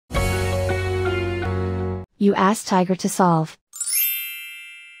You ask Tiger to solve.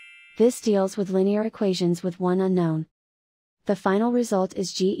 This deals with linear equations with one unknown. The final result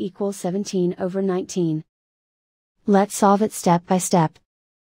is g equals 17/19. Let's solve it step by step.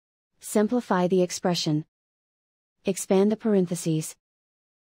 Simplify the expression. Expand the parentheses.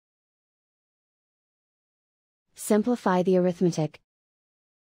 Simplify the arithmetic.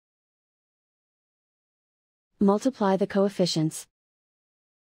 Multiply the coefficients.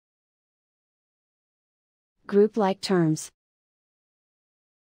 Group like terms.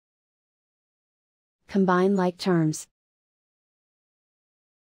 Combine like terms.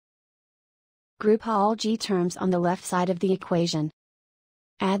 Group all g terms on the left side of the equation.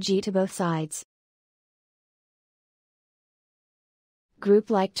 Add g to both sides. Group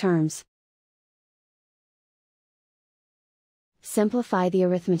like terms. Simplify the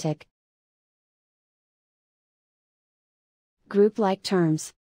arithmetic. Group like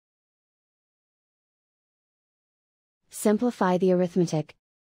terms. Simplify the arithmetic.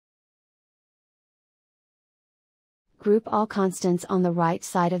 Group all constants on the right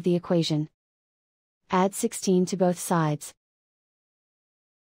side of the equation. Add 16 to both sides.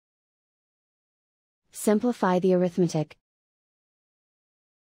 Simplify the arithmetic.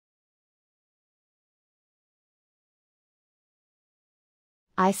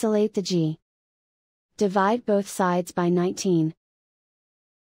 Isolate the g. Divide both sides by 19.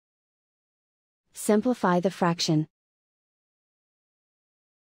 Simplify the fraction.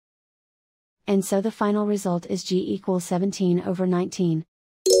 And so the final result is g equals 17/19.